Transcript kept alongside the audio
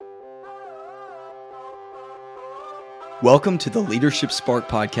Welcome to the Leadership Spark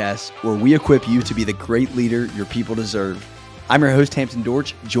podcast, where we equip you to be the great leader your people deserve. I'm your host, Hampton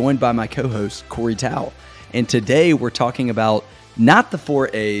Dortch, joined by my co-host, Corey Towle. And today we're talking about not the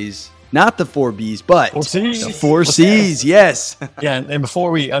 4 A's, not the 4 B's, but the 4 C's, yes. Yeah, and before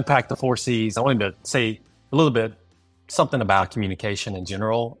we unpack the 4 C's, I wanted to say a little bit something about communication in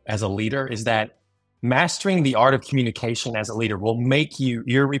general as a leader is that mastering the art of communication as a leader will make you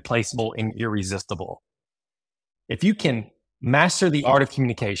irreplaceable and irresistible. If you can master the art of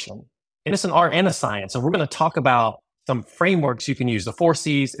communication, and it's an art and a science, and we're going to talk about some frameworks you can use. The 4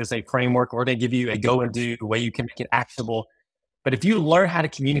 C's is a framework where they give you a go and do, the way you can make it actionable. But if you learn how to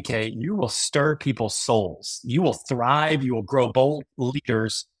communicate, you will stir people's souls. You will thrive. You will grow bold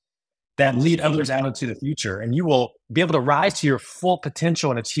leaders that lead others out into the future, and you will be able to rise to your full potential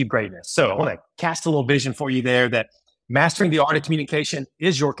and achieve greatness. So I want to cast a little vision for you there that mastering the art of communication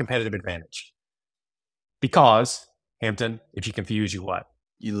is your competitive advantage. Because, Hampton, if you confuse, you what?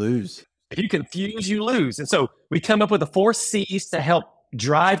 You lose. If you confuse, you lose. And so we come up with the 4 C's to help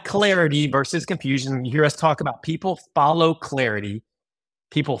drive clarity versus confusion. You hear us talk about people follow clarity,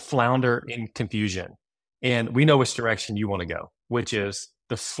 people flounder in confusion. And we know which direction you want to go, which is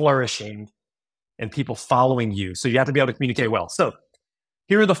the flourishing and people following you. So you have to be able to communicate well. So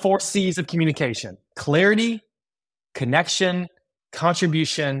here are the 4 C's of communication: clarity, connection,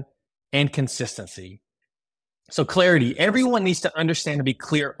 contribution, and consistency. So clarity, everyone needs to understand and be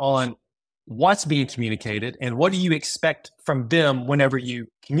clear on what's being communicated and what do you expect from them whenever you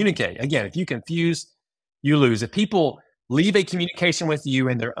communicate. Again, if you confuse, you lose. If people leave a communication with you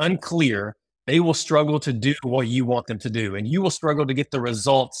and they're unclear, they will struggle to do what you want them to do. And you will struggle to get the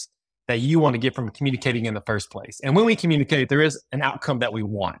results that you want to get from communicating in the first place. And when we communicate, there is an outcome that we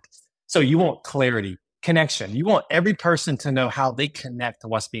want. So you want clarity, connection. You want every person to know how they connect to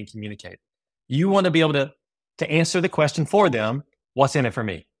what's being communicated. You want to be able to answer the question for them: what's in it for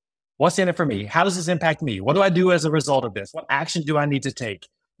me? What's in it for me? How does this impact me? What do I do as a result of this? What action do I need to take?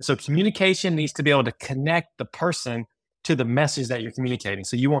 So communication needs to be able to connect the person to the message that you're communicating.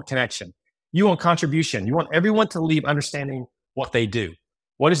 So you want connection. You want contribution. You want everyone to leave understanding what they do.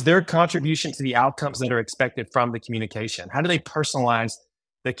 What is their contribution to the outcomes that are expected from the communication? How do they personalize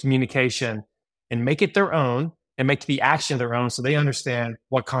the communication and make it their own and make the action their own so they understand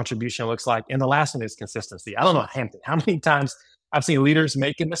what contribution looks like? And the last one is consistency. I don't know, Hampton, how many times I've seen leaders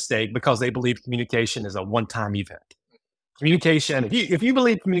make a mistake because they believe communication is a one-time event. Communication, if you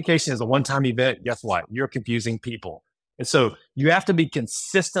believe communication is a one-time event, guess what? You're confusing people. And so you have to be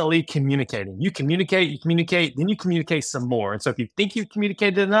consistently communicating. You communicate, then you communicate some more. And so if you think you've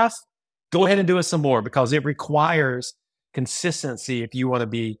communicated enough, go ahead and do it some more, because it requires consistency if you want to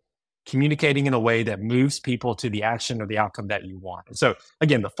be communicating in a way that moves people to the action or the outcome that you want. And so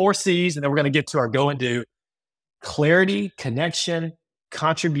again, the 4 C's, and then we're going to get to our go and do: clarity, connection,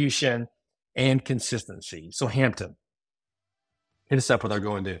 contribution, and consistency. So Hampton, hit us up with our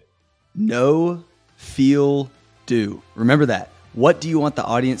go and do. Know, feel, do. Remember that. What do you want the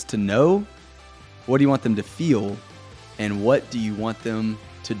audience to know? What do you want them to feel? And what do you want them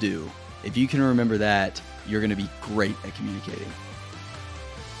to do? If you can remember that, you're going to be great at communicating.